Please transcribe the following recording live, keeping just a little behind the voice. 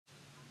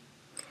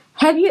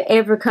Have you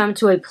ever come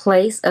to a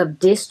place of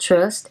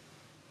distrust?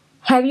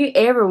 Have you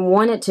ever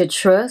wanted to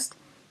trust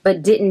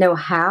but didn't know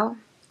how?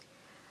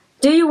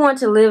 Do you want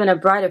to live in a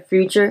brighter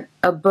future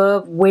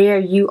above where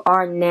you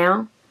are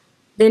now?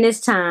 Then it's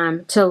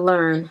time to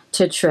learn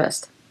to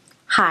trust.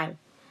 Hi,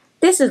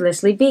 this is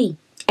Leslie V,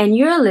 and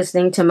you're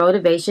listening to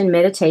Motivation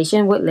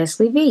Meditation with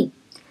Leslie V.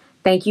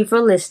 Thank you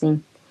for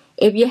listening.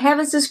 If you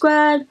haven't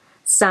subscribed,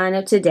 sign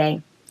up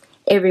today.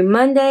 Every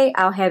Monday,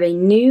 I'll have a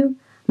new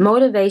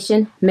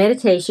motivation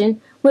meditation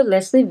with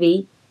Leslie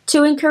V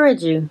to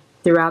encourage you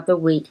throughout the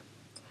week.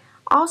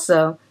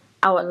 Also,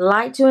 I would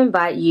like to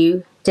invite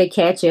you to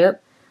catch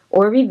up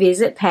or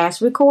revisit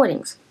past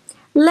recordings.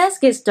 Let's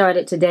get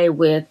started today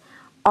with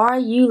Are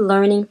You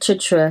Learning to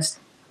Trust?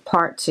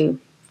 Part 2.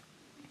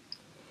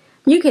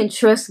 You can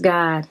trust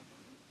God.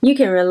 You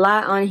can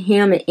rely on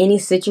Him in any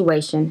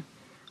situation.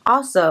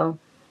 Also,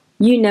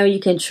 you know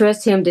you can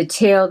trust Him to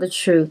tell the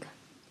truth.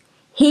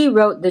 He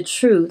wrote the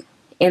truth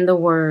in the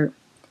Word.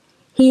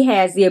 He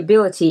has the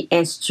ability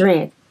and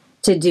strength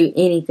to do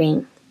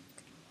anything.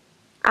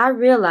 I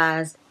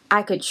realized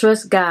I could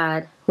trust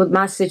God with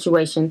my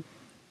situation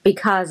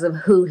because of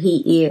who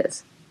He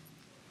is.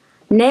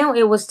 Now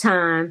it was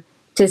time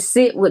to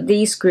sit with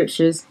these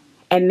scriptures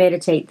and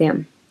meditate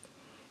them.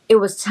 It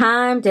was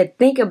time to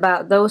think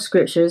about those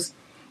scriptures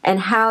and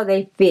how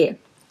they fit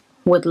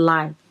with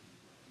life.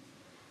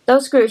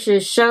 Those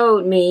scriptures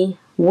showed me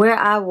where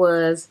I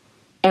was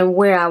and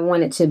where I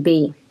wanted to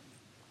be.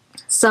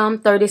 Psalm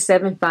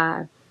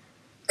 37:5.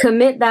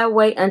 Commit thy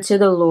way unto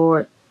the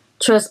Lord,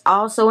 trust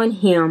also in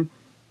Him,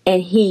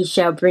 and He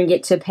shall bring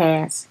it to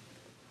pass.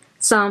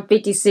 Psalm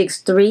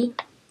 56:3.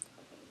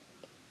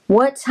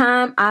 What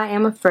time I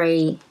am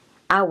afraid,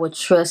 I will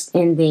trust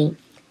in Thee.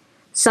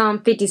 Psalm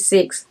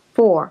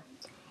 56:4.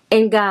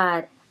 In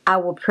God I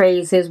will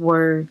praise His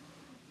word.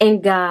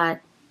 In God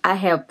I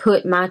have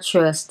put my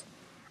trust.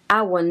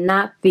 I will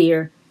not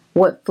fear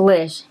what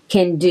flesh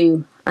can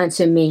do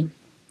unto me.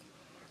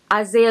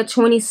 Isaiah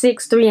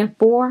 26:3 and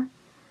 4.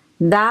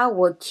 Thou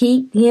wilt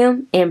keep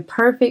him in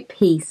perfect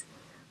peace,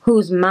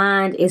 whose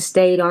mind is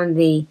stayed on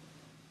Thee,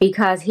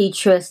 because he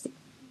trusts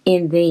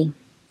in Thee.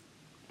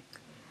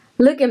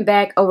 Looking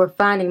back over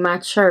finding my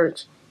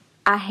church,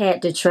 I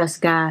had to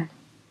trust God.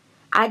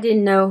 I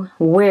didn't know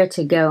where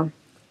to go.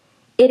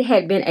 It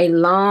had been a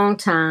long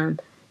time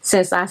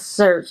since I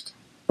searched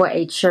for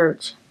a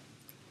church.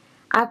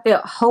 I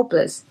felt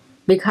hopeless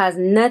because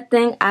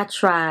nothing I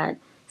tried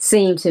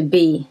seemed to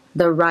be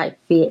the right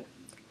fit.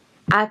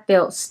 I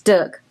felt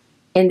stuck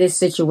in this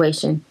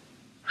situation.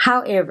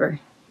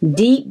 However,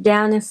 deep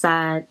down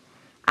inside,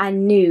 I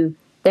knew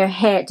there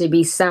had to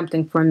be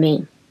something for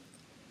me.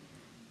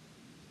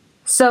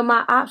 So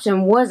my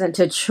option wasn't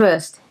to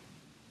trust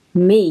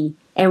me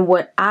and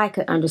what I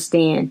could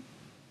understand.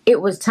 It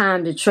was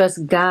time to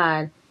trust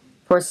God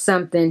for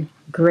something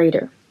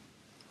greater.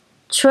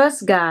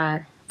 Trust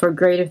God for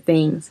greater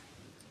things.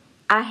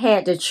 I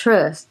had to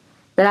trust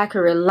that I could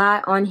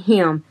rely on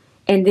Him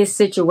in this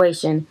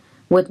situation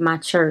with my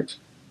church.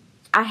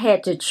 I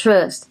had to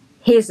trust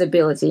His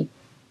ability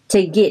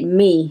to get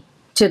me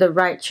to the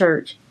right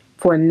church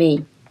for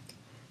me.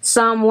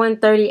 Psalm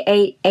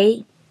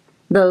 138:8.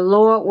 The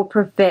Lord will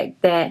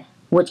perfect that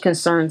which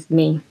concerns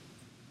me.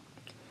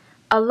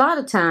 A lot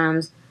of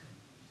times,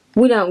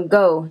 we don't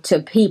go to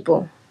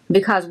people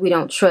because we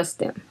don't trust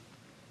them.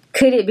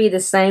 Could it be the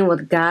same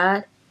with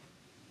God?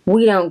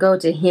 We don't go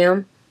to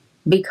Him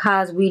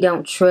because we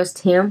don't trust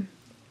Him.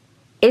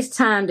 It's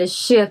time to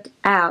shift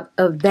out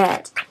of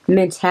that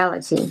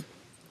mentality.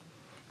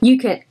 You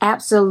can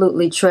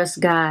absolutely trust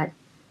God.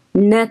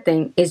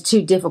 Nothing is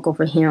too difficult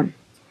for Him.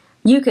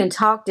 You can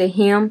talk to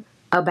Him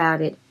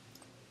about it.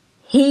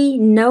 He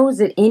knows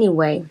it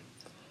anyway.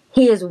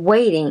 He is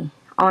waiting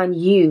on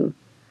you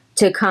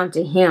to come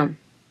to Him.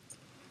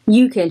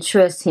 You can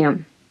trust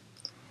Him.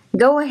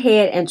 Go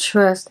ahead and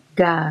trust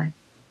God.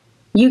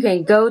 You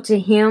can go to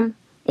Him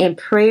in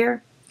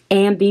prayer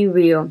and be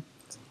real.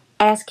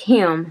 Ask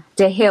Him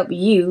to help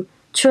you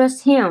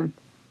trust Him.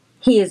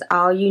 He is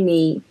all you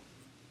need.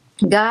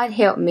 God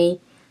helped me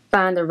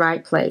find the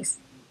right place.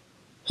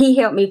 He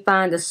helped me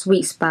find the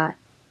sweet spot.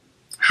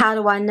 How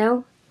do I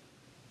know?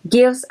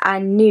 Gifts I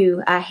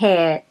knew I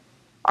had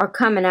are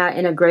coming out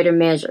in a greater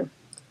measure.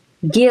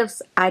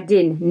 Gifts I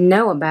didn't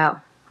know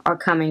about are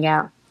coming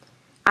out.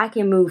 I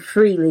can move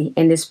freely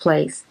in this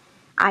place.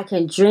 I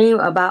can dream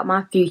about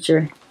my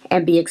future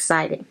and be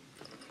excited.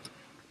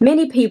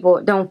 Many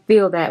people don't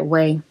feel that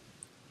way.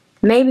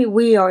 Maybe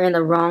we are in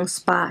the wrong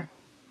spot.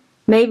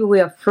 Maybe we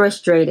are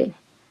frustrated.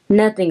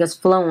 Nothing is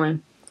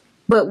flowing.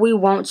 But we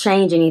won't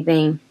change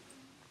anything.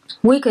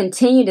 We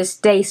continue to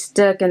stay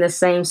stuck in the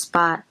same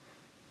spot.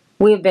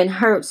 We have been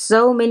hurt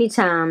so many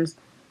times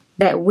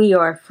that we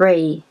are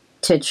afraid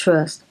to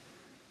trust.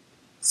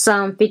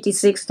 Psalm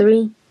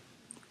 56:3.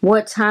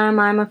 What time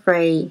I am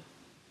afraid,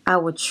 I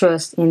will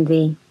trust in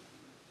Thee.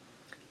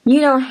 You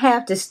don't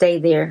have to stay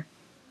there.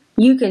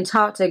 You can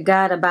talk to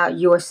God about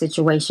your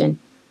situation.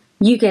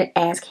 You can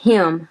ask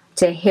Him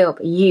to help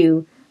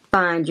you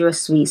find your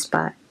sweet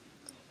spot.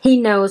 He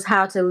knows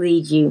how to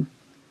lead you.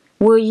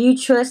 Will you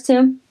trust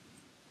Him?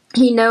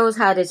 He knows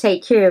how to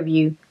take care of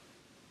you.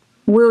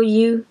 Will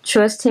you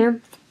trust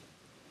Him?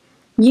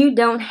 You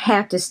don't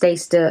have to stay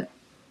stuck.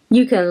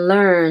 You can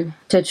learn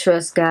to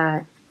trust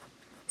God.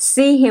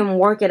 See Him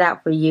work it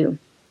out for you.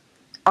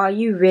 Are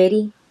you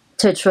ready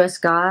to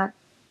trust God?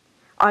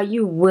 Are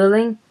you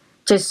willing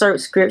to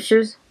search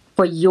scriptures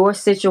for your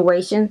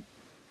situation?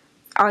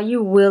 Are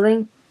you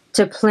willing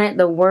to plant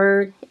the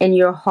word in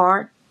your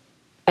heart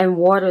and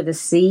water the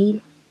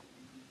seed?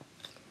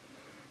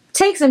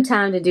 Take some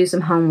time to do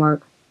some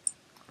homework.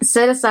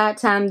 Set aside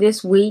time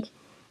this week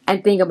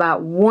and think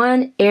about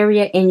one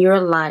area in your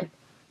life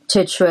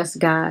to trust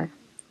God.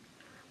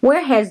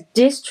 Where has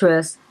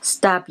distrust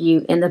stopped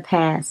you in the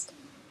past?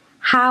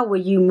 How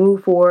will you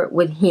move forward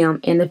with Him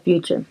in the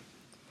future?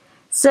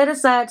 Set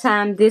aside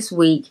time this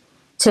week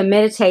to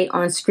meditate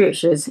on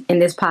scriptures in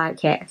this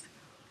podcast.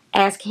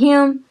 Ask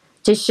Him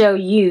to show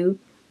you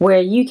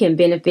where you can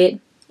benefit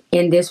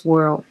in this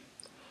world.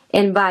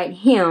 Invite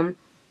Him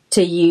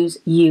to use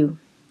you.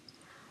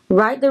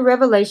 Write the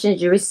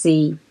revelations you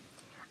receive.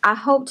 I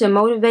hope to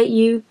motivate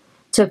you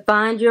to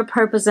find your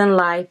purpose in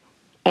life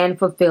and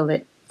fulfill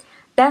it.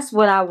 That's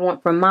what I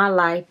want for my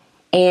life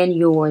and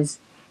yours.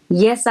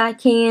 Yes, I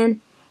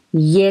can.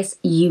 Yes,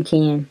 you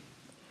can.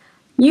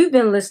 You've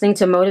been listening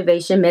to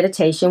Motivation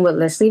Meditation with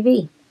Leslie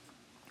V.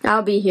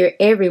 I'll be here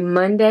every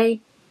Monday,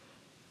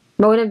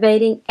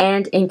 motivating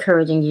and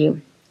encouraging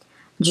you.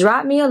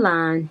 Drop me a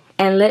line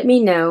and let me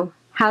know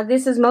how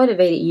this has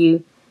motivated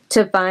you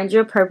to find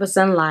your purpose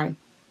in life.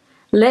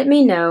 Let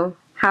me know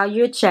how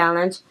you're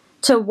challenged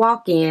to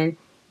walk in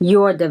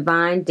your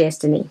divine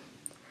destiny.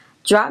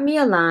 Drop me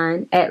a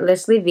line at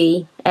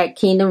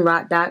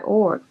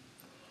lesliev@kingdomrock.org.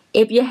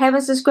 If you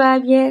haven't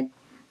subscribed yet,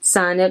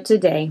 sign up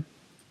today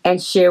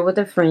and share with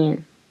a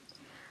friend.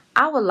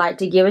 I would like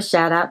to give a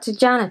shout out to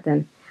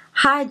Jonathan.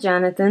 Hi,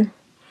 Jonathan.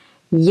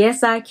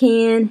 Yes, I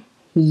can.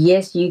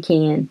 Yes, you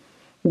can.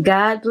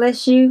 God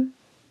bless you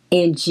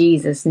in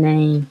Jesus'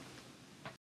 name.